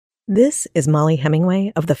This is Molly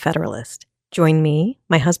Hemingway of The Federalist. Join me,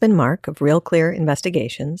 my husband Mark of Real Clear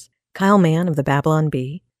Investigations, Kyle Mann of the Babylon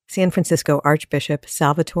Bee, San Francisco Archbishop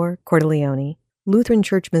Salvatore Cordileone, Lutheran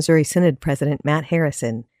Church Missouri Synod President Matt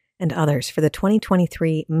Harrison, and others for the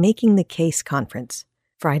 2023 Making the Case Conference,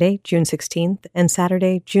 Friday, June 16th and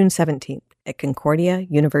Saturday, June 17th at Concordia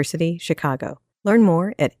University, Chicago. Learn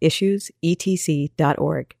more at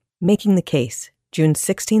issuesetc.org. Making the Case, June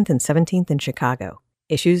 16th and 17th in Chicago.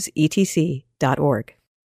 issuesetc.org.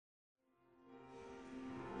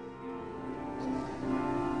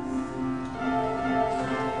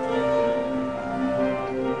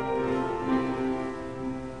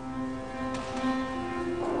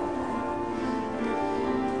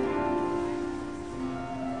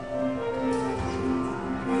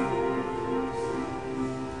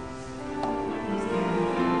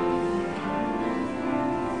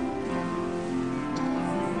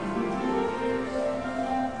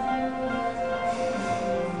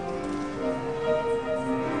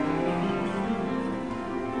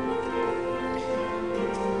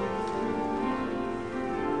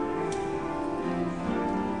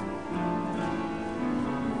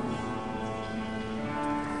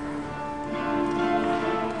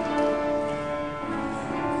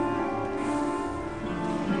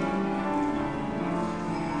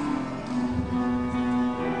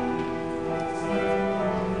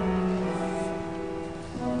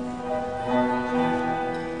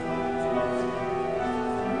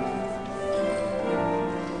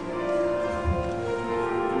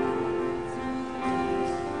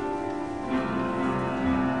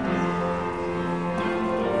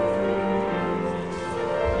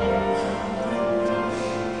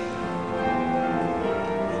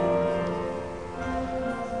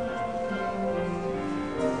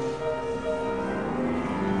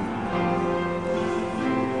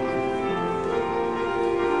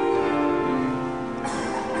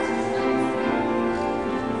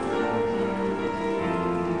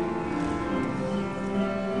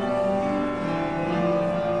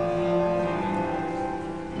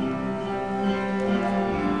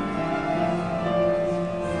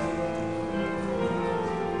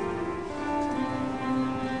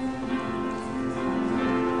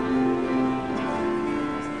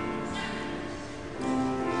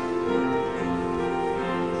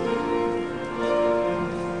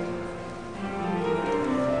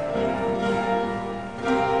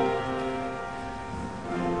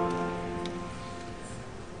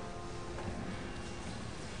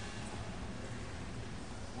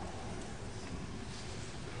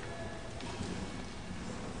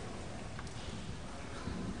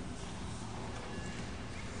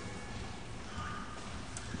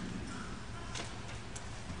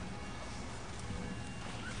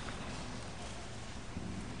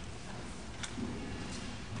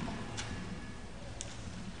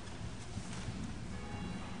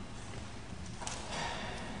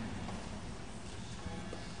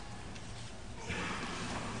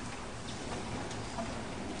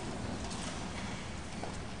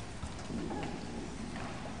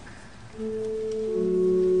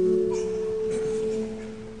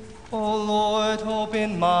 O Lord,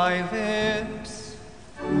 open my lips,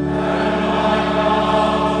 and my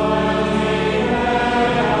mouth will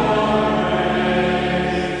declare your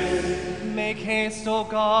praise. Make haste, O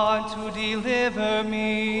God, to deliver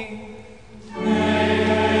me. Make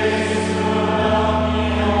haste to help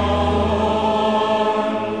me, O Lord.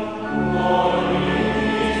 Lord, lead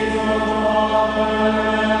me to the Father,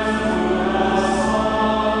 and to the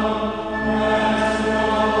Son, and to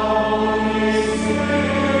the Holy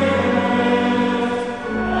Spirit,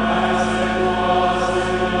 as it was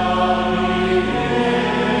in the beginning,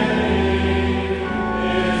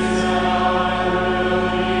 is now, and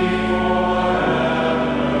will be forever.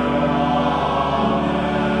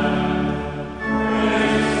 Amen.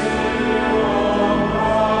 Praise to you, O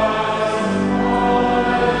Christ.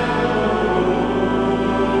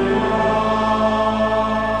 Hallelujah.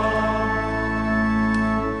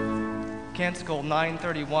 Canticle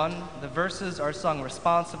 931. The verses are sung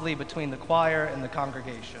responsively between the choir and the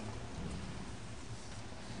congregation.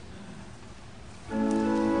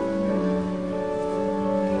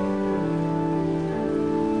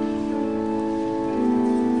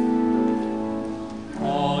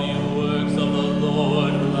 All you works of the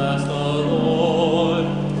Lord, bless the Lord.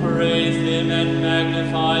 Praise him and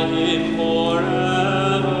magnify him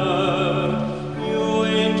forever. You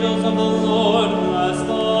angels of the Lord, bless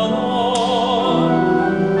the Lord.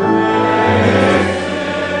 Praise him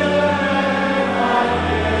and magnify him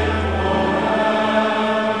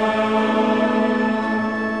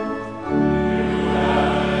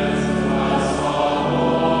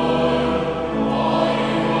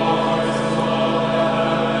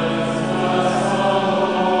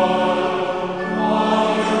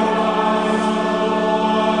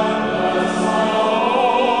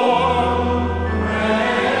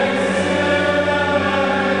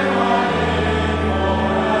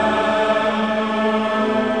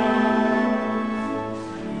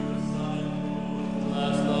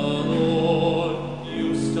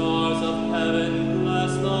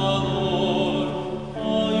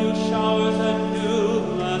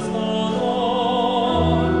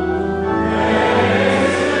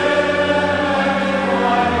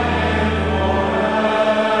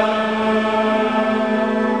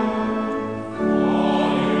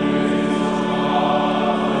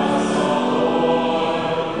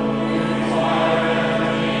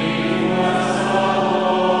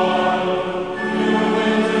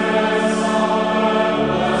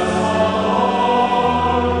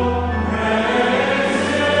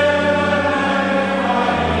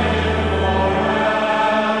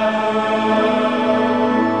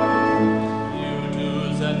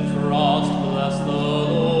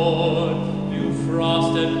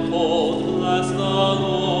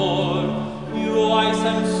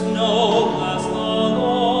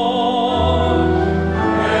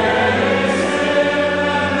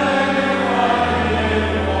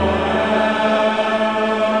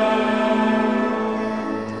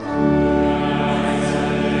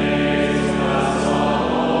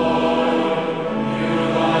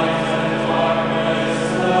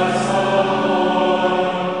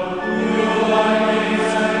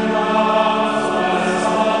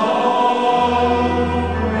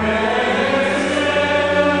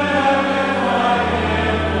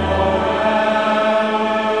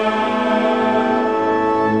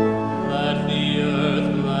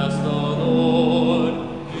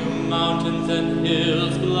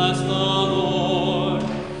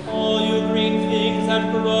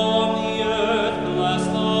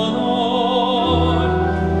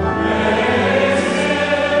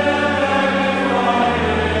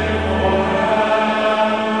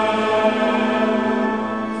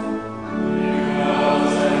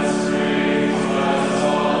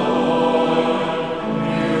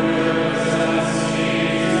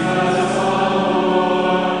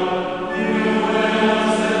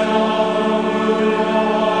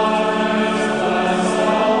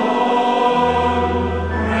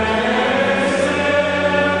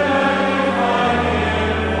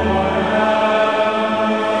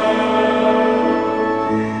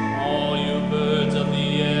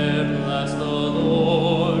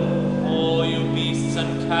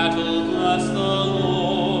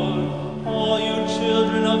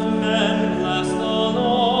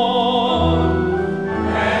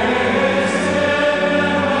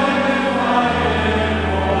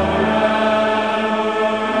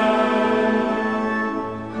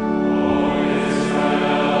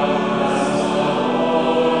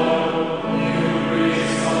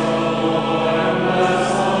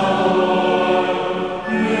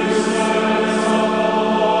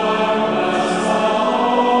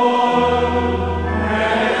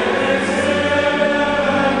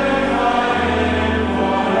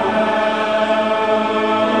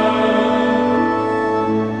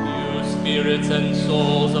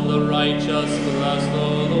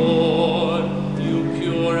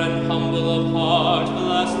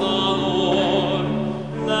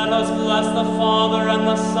bless the Father and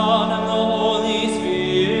the Son and the Holy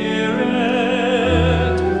Spirit.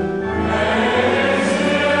 Praise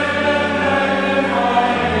him and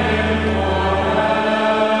magnify him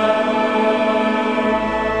forever.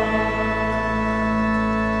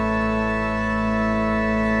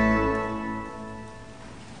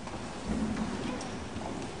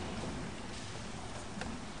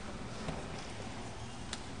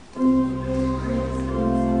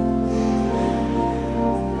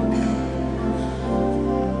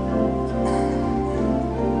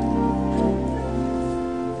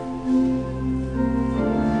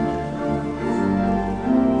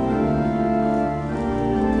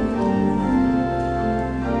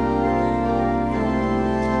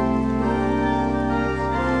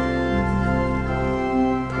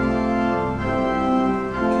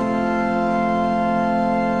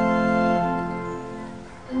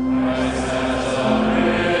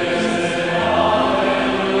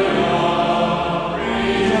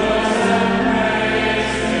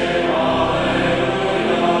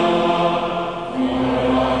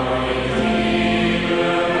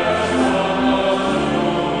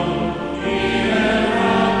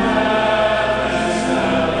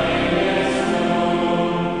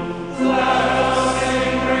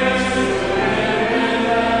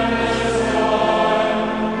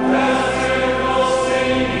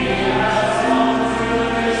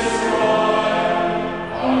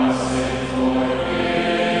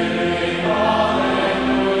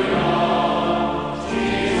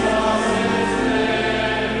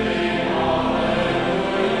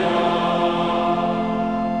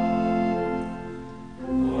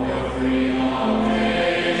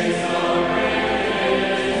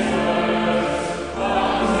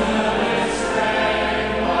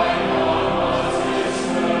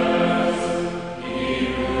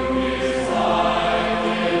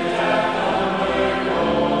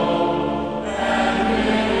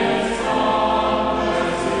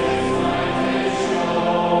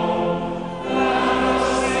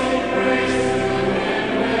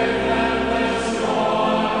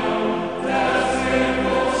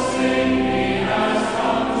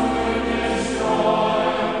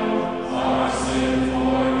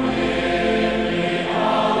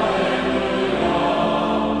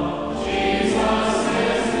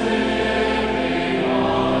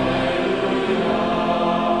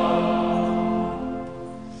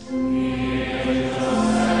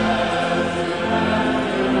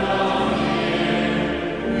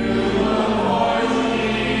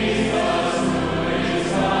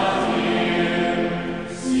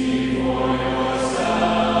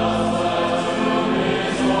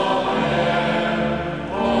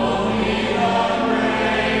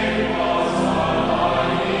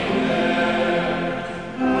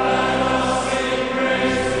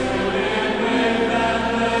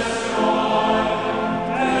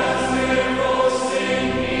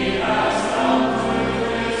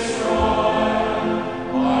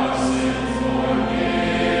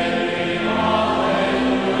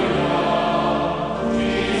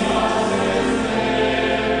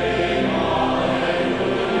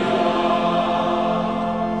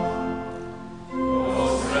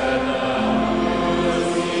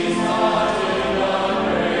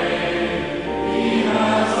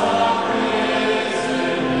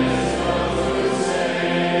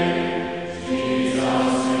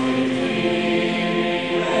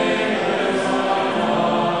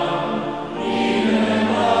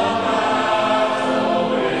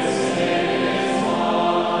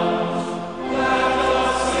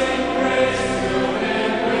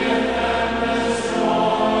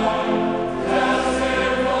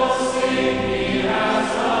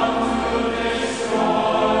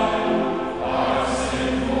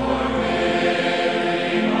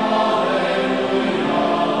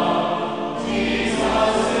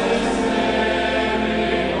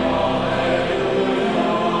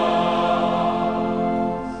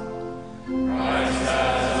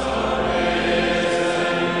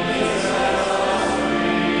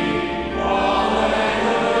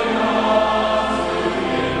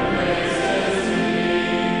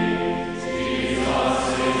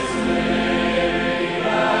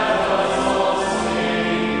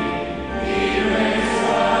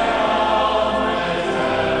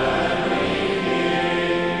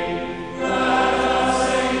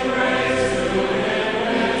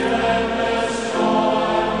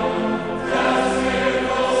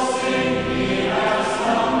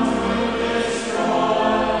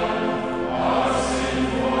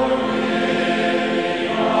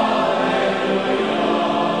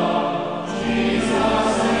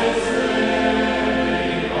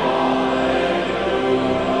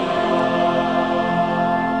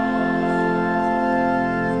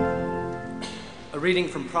 reading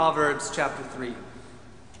from Proverbs chapter 3.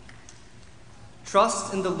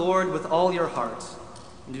 Trust in the Lord with all your heart,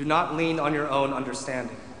 and do not lean on your own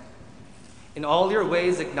understanding. In all your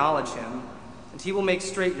ways acknowledge him, and he will make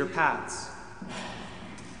straight your paths.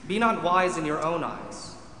 Be not wise in your own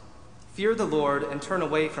eyes. Fear the Lord and turn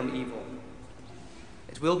away from evil.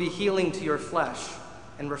 It will be healing to your flesh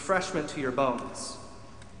and refreshment to your bones.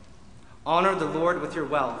 Honor the Lord with your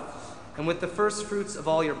wealth and with the first fruits of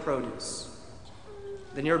all your produce.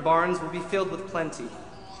 Then your barns will be filled with plenty,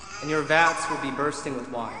 and your vats will be bursting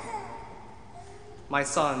with wine. My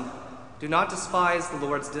son, do not despise the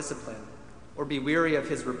Lord's discipline, or be weary of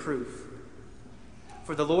his reproof.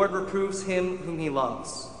 For the Lord reproves him whom he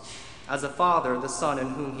loves, as a father the son in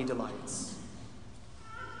whom he delights.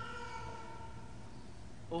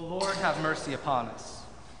 O Lord, have mercy upon us.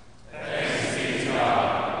 Thanks be to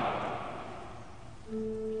God.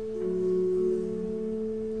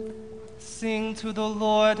 Sing to the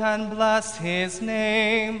Lord and bless his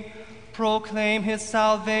name. Proclaim his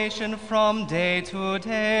salvation from day to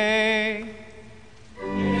day.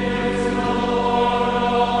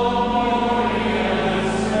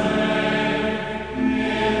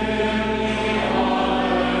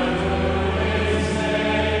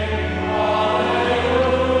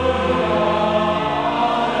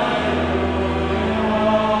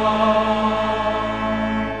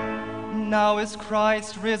 Now is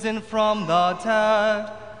Christ risen from the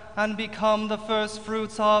dead, and become the first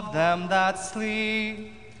fruits of them that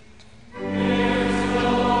sleep.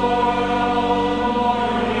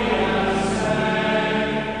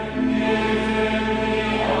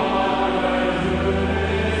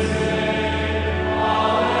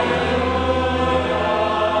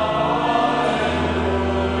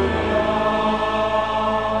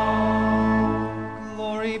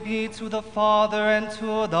 Glory be to the Father, and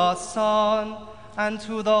to the Son, and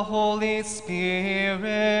to the Holy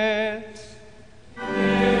Spirit.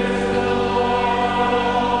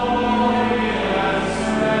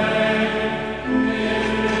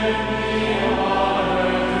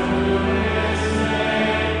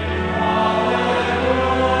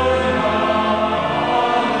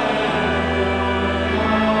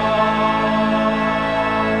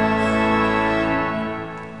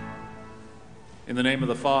 In the name of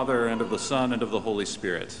the Father, and of the Son, and of the Holy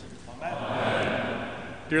Spirit. Amen.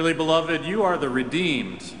 Dearly beloved, you are the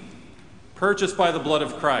redeemed, purchased by the blood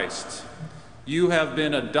of Christ. You have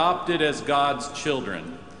been adopted as God's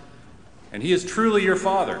children, and he is truly your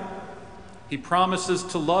Father. He promises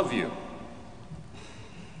to love you.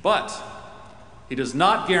 But he does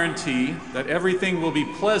not guarantee that everything will be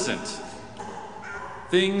pleasant.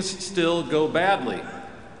 Things still go badly.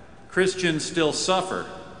 Christians still suffer.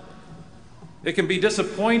 It can be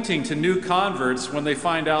disappointing to new converts when they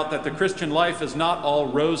find out that the Christian life is not all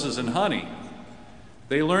roses and honey.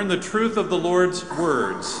 They learn the truth of the Lord's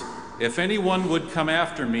words. If anyone would come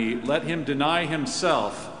after me, let him deny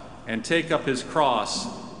himself and take up his cross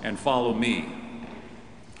and follow me.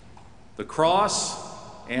 The cross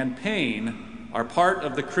and pain are part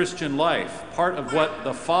of the Christian life, part of what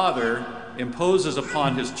the Father imposes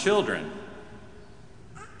upon his children.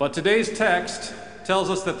 But today's text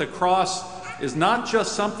tells us that the cross is not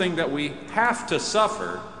just something that we have to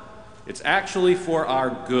suffer, it's actually for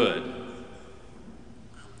our good.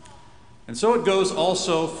 And so it goes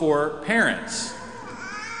also for parents.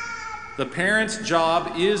 The parent's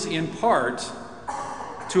job is in part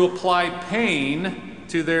to apply pain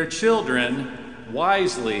to their children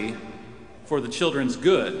wisely for the children's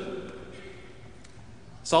good.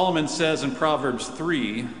 Solomon says in Proverbs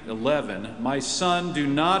 3:11, "My son, do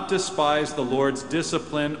not despise the Lord's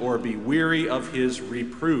discipline or be weary of his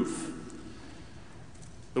reproof."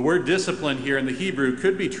 The word discipline here in the Hebrew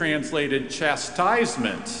could be translated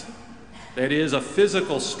chastisement, that is, a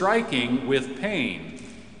physical striking with pain.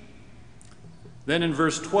 Then in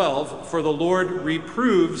verse 12, "For the Lord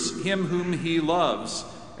reproves him whom he loves,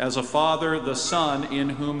 as a father the son in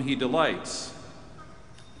whom he delights."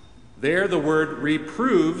 There, the word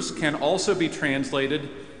reproves can also be translated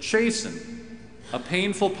chasten, a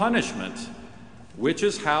painful punishment, which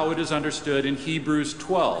is how it is understood in Hebrews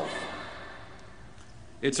 12.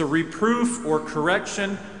 It's a reproof or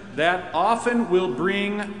correction that often will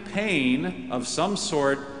bring pain of some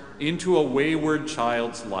sort into a wayward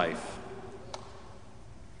child's life.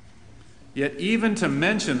 Yet even to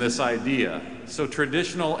mention this idea, so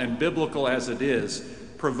traditional and biblical as it is,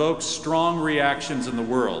 provokes strong reactions in the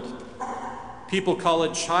world. People call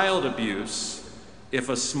it child abuse if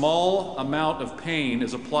a small amount of pain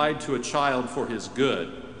is applied to a child for his good.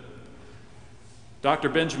 Dr.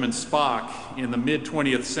 Benjamin Spock, in the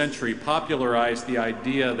mid-20th century, popularized the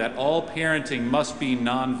idea that all parenting must be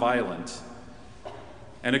nonviolent.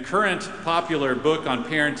 And a current popular book on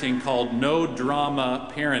parenting called No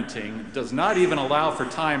Drama Parenting does not even allow for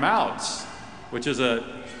timeouts, which is a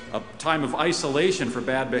time of isolation for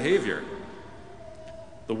bad behavior.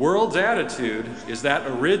 The world's attitude is that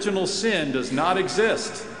original sin does not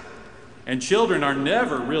exist, and children are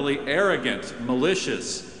never really arrogant,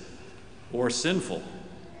 malicious, or sinful.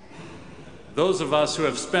 Those of us who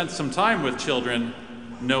have spent some time with children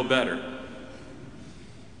know better.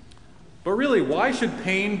 But really, why should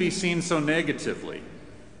pain be seen so negatively?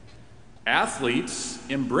 Athletes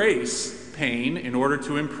embrace pain in order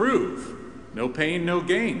to improve. No pain, no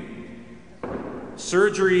gain.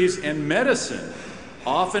 Surgeries and medicine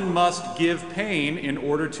often must give pain in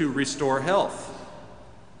order to restore health.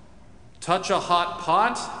 Touch a hot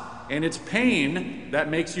pot, and it's pain that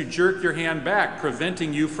makes you jerk your hand back,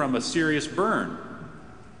 preventing you from a serious burn.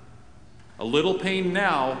 A little pain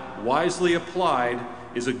now, wisely applied,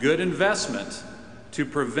 is a good investment to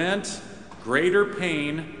prevent greater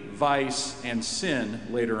pain, vice, and sin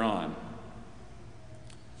later on.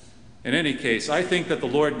 In any case, I think that the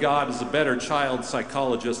Lord God is a better child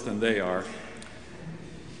psychologist than they are.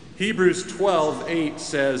 Hebrews 12:8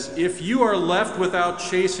 says, "If you are left without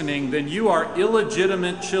chastening, then you are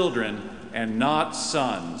illegitimate children and not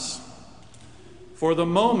sons. For the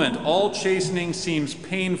moment, all chastening seems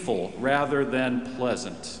painful rather than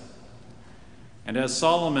pleasant." And as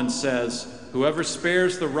Solomon says, "Whoever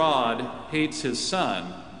spares the rod hates his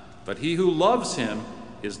son, but he who loves him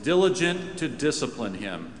is diligent to discipline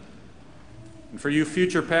him." And for you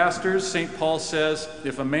future pastors, St. Paul says,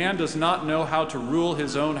 "If a man does not know how to rule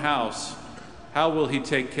his own house, how will he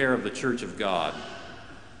take care of the church of God?"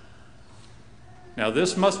 Now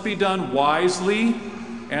this must be done wisely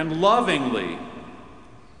and lovingly.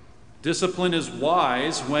 Discipline is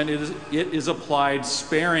wise when it is applied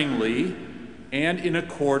sparingly and in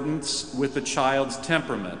accordance with the child's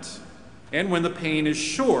temperament, and when the pain is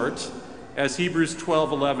short, as Hebrews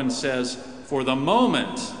 12:11 says, "For the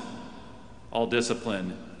moment, all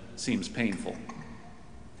discipline seems painful."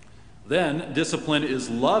 Then discipline is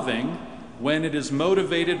loving when it is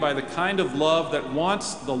motivated by the kind of love that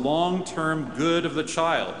wants the long-term good of the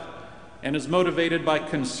child and is motivated by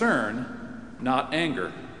concern, not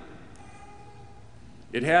anger.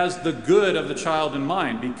 It has the good of the child in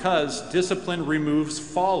mind because discipline removes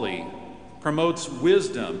folly, promotes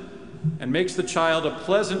wisdom, and makes the child a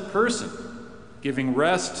pleasant person, giving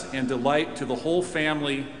rest and delight to the whole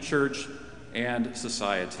family, church, and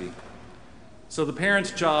society. So the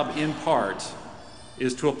parent's job, in part,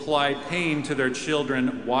 is to apply pain to their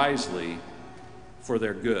children wisely for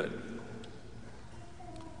their good.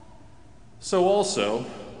 So also,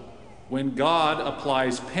 when God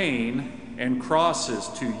applies pain and crosses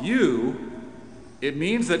to you, it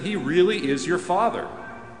means that he really is your father.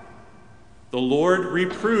 The Lord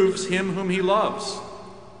reproves him whom he loves.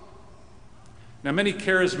 Now, many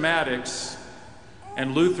charismatics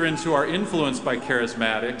and Lutherans who are influenced by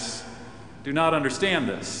charismatics do not understand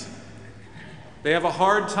this. They have a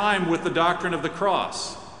hard time with the doctrine of the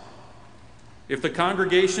cross. If the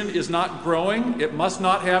congregation is not growing, it must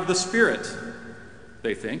not have the Spirit,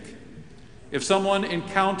 they think. If someone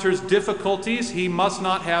encounters difficulties, he must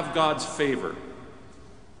not have God's favor.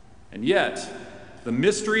 And yet, the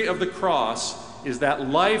mystery of the cross is that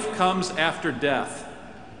life comes after death.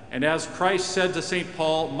 And as Christ said to St.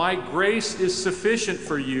 Paul, "My grace is sufficient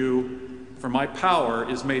for you, for my power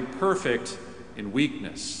is made perfect in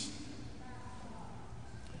weakness."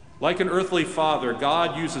 Like an earthly father,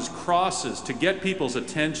 God uses crosses to get people's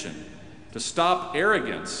attention, to stop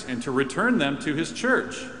arrogance, and to return them to his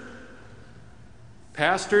church.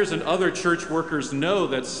 Pastors and other church workers know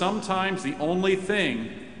that sometimes the only thing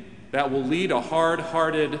that will lead a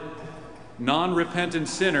hard-hearted, non-repentant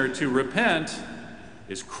sinner to repent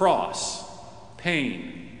is cross,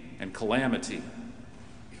 pain, and calamity.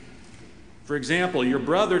 For example, your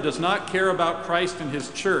brother does not care about Christ and his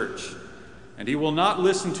church, and he will not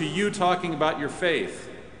listen to you talking about your faith.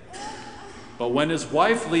 But when his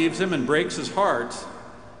wife leaves him and breaks his heart,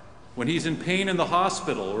 when he's in pain in the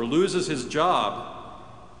hospital or loses his job,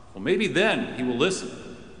 well, maybe then he will listen.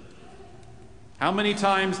 How many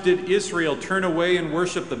times did Israel turn away and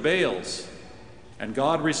worship the Baals? And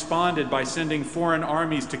God responded by sending foreign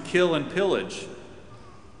armies to kill and pillage.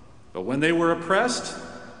 But when they were oppressed,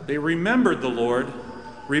 they remembered the Lord,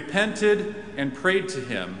 repented, and prayed to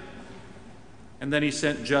him. And then he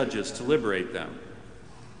sent judges to liberate them.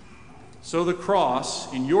 So the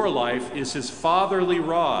cross in your life is his fatherly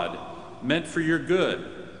rod, meant for your good.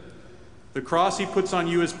 The cross he puts on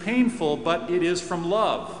you is painful, but it is from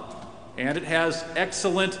love, and it has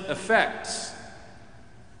excellent effects.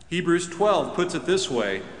 Hebrews 12 puts it this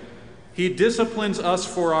way: He disciplines us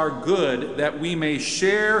for our good, that we may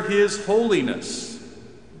share his holiness.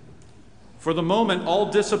 For the moment,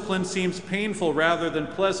 all discipline seems painful rather than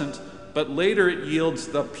pleasant, but later it yields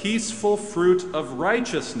the peaceful fruit of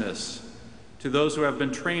righteousness to those who have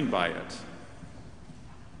been trained by it.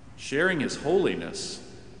 Sharing his holiness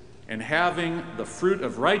and having the fruit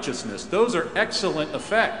of righteousness, those are excellent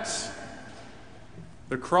effects.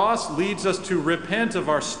 The cross leads us to repent of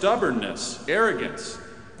our stubbornness, arrogance,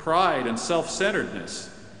 pride, and self-centeredness,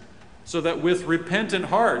 so that with repentant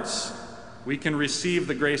hearts we can receive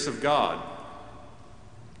the grace of God.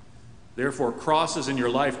 Therefore, crosses in your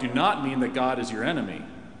life do not mean that God is your enemy.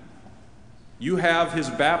 You have his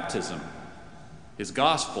baptism, his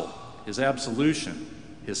gospel, his absolution,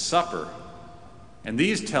 his supper, and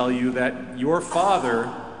these tell you that your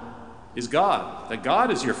Father is God, that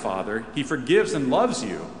God is your Father. He forgives and loves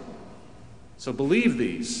you. So believe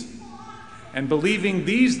these. And believing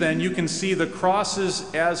these, then, you can see the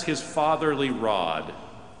crosses as his fatherly rod.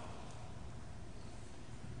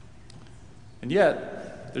 And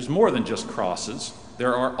yet, there's more than just crosses.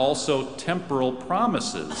 There are also temporal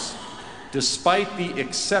promises, despite the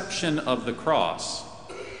exception of the cross.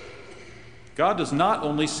 God does not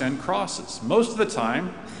only send crosses. Most of the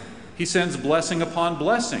time, he sends blessing upon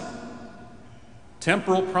blessing.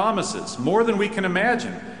 Temporal promises, more than we can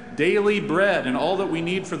imagine. Daily bread and all that we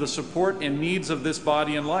need for the support and needs of this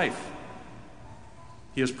body and life.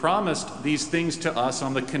 He has promised these things to us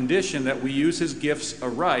on the condition that we use his gifts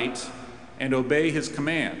aright and obey his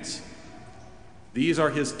commands. These are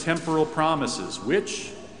his temporal promises,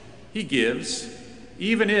 which he gives,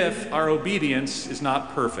 even if our obedience is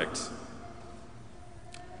not perfect.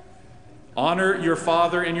 Honor your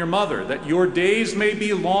father and your mother, that your days may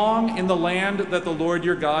be long in the land that the Lord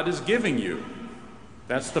your God is giving you.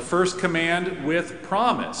 That's the first command with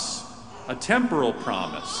promise, a temporal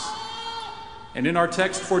promise. And in our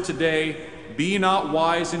text for today, be not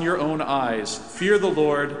wise in your own eyes. Fear the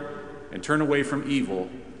Lord and turn away from evil.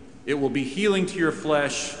 It will be healing to your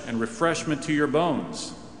flesh and refreshment to your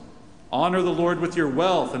bones. Honor the Lord with your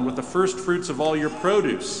wealth and with the first fruits of all your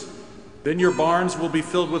produce. Then your barns will be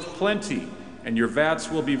filled with plenty, and your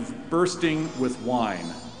vats will be bursting with wine.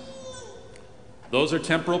 Those are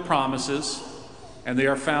temporal promises, and they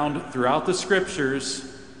are found throughout the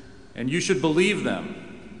Scriptures, and you should believe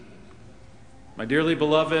them. My dearly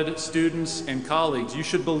beloved students and colleagues, you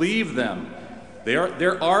should believe them.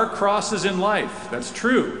 There are crosses in life, that's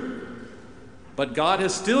true. But God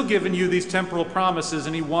has still given you these temporal promises,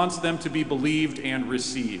 and he wants them to be believed and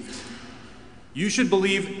received. You should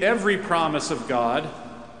believe every promise of God,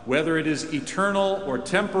 whether it is eternal or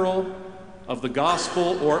temporal, of the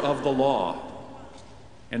gospel or of the law.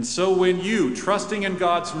 And so when you, trusting in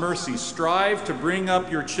God's mercy, strive to bring up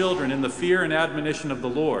your children in the fear and admonition of the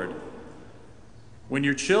Lord, when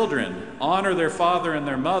your children honor their father and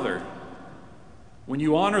their mother, when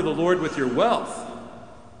you honor the Lord with your wealth,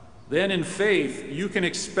 then in faith you can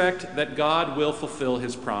expect that God will fulfill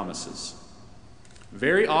his promises.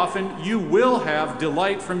 Very often you will have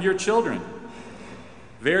delight from your children.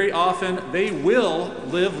 Very often they will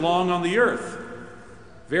live long on the earth.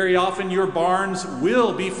 Very often your barns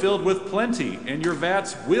will be filled with plenty and your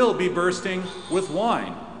vats will be bursting with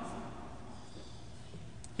wine.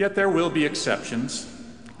 Yet there will be exceptions.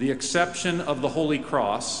 The exception of the Holy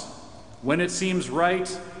Cross, when it seems right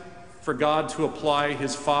for God to apply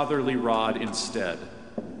his fatherly rod instead.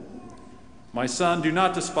 My son, do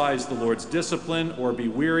not despise the Lord's discipline or be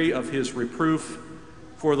weary of his reproof,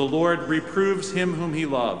 for the Lord reproves him whom he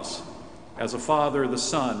loves, as a father the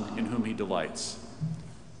son in whom he delights.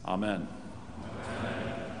 Amen.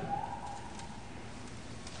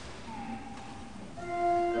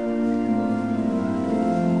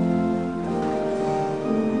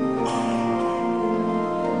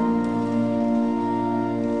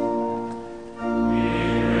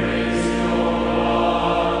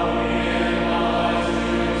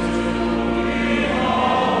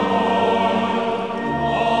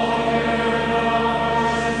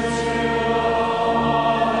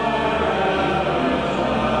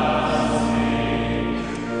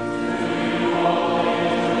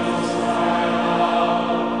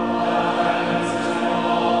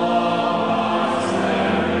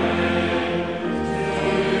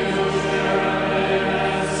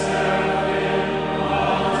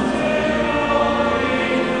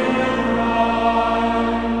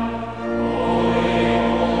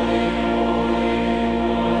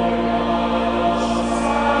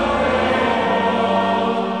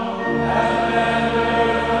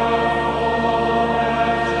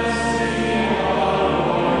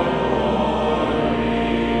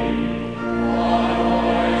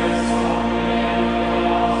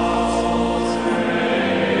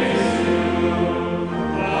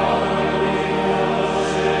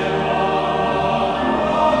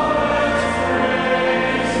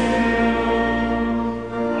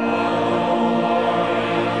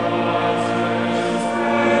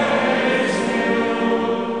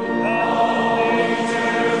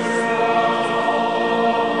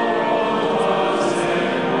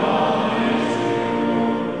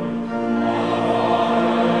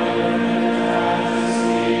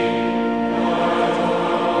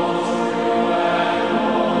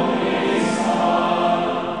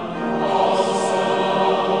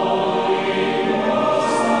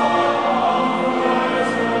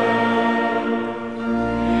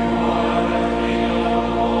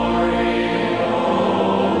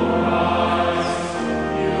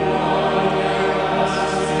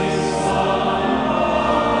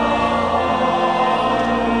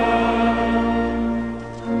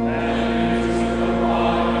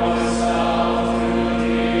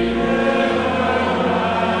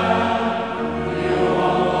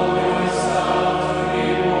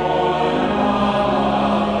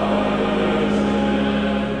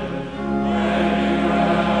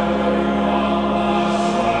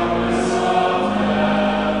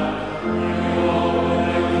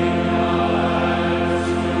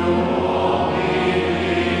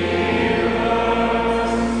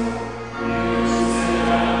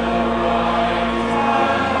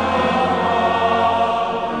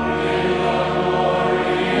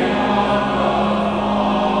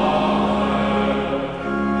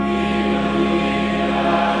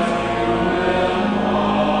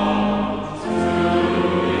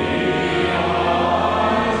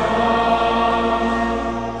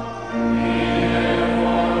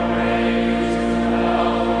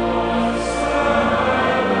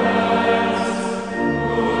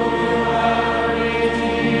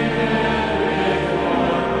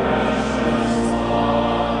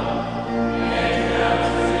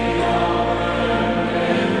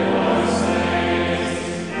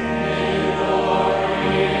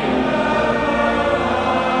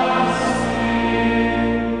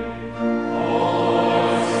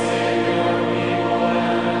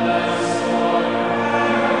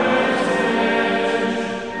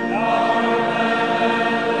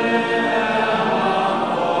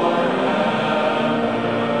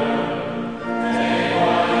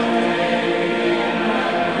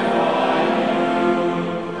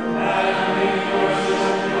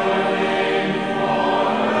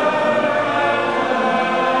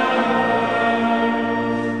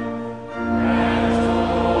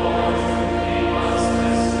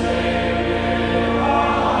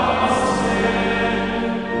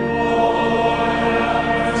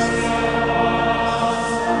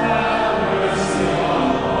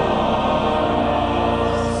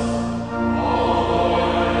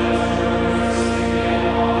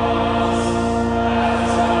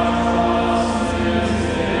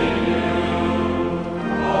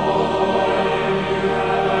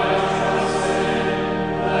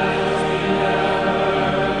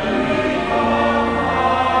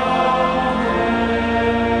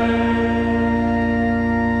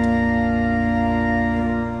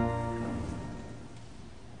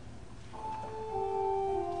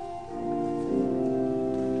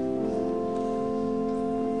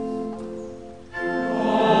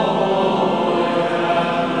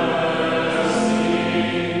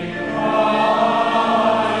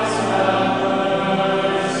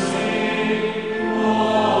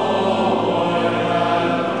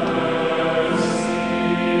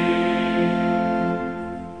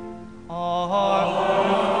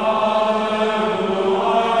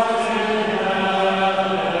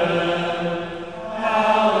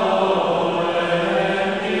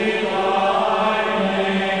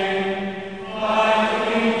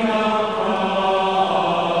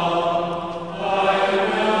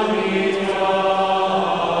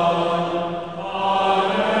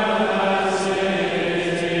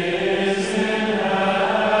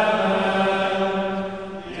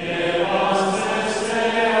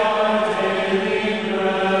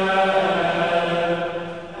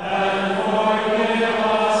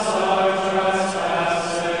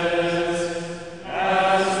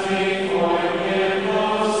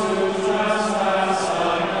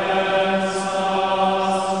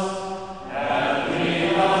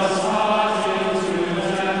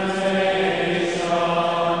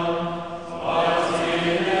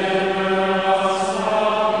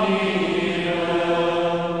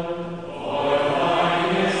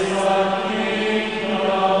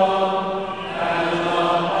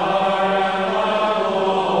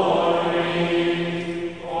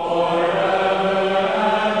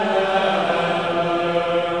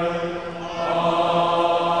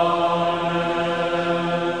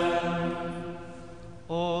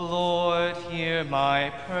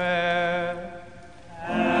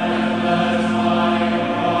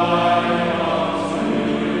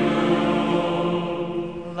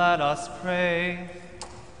 Let us pray.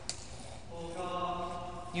 O God,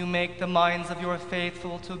 you make the minds of your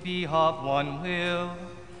faithful to be of one will.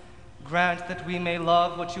 Grant that we may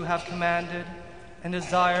love what you have commanded and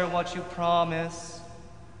desire what you promise,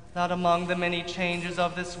 that among the many changes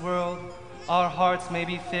of this world, our hearts may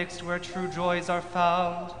be fixed where true joys are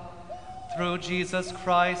found. Through Jesus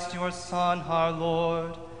Christ, your Son, our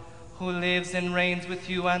Lord, who lives and reigns with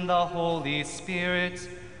you and the Holy Spirit,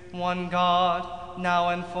 one God, now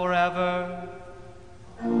and forever.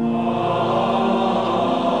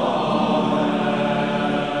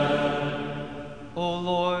 O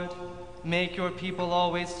Lord, make your people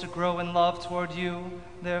always to grow in love toward you,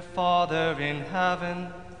 their Father in heaven,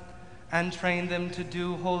 and train them to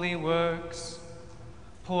do holy works.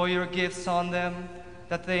 Pour your gifts on them,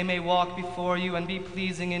 that they may walk before you and be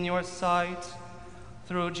pleasing in your sight.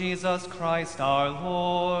 Through Jesus Christ our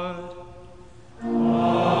Lord. Amen.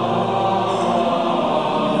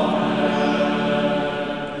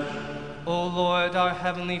 O Lord, our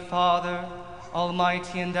heavenly Father,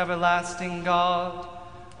 almighty and everlasting God,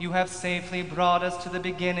 you have safely brought us to the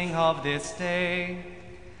beginning of this day.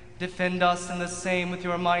 Defend us in the same with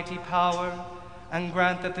your mighty power, and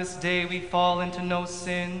grant that this day we fall into no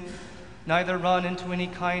sin, neither run into any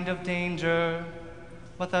kind of danger,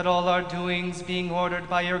 but that all our doings, being ordered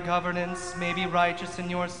by your governance, may be righteous in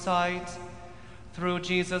your sight. Through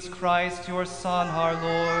Jesus Christ, your Son, our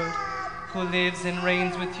Lord, who lives and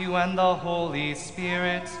reigns with you and the Holy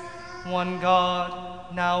Spirit, one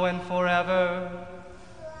God, now and forever.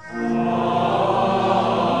 Amen.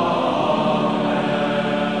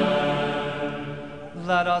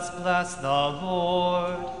 Let us bless the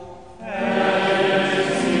Lord. Amen.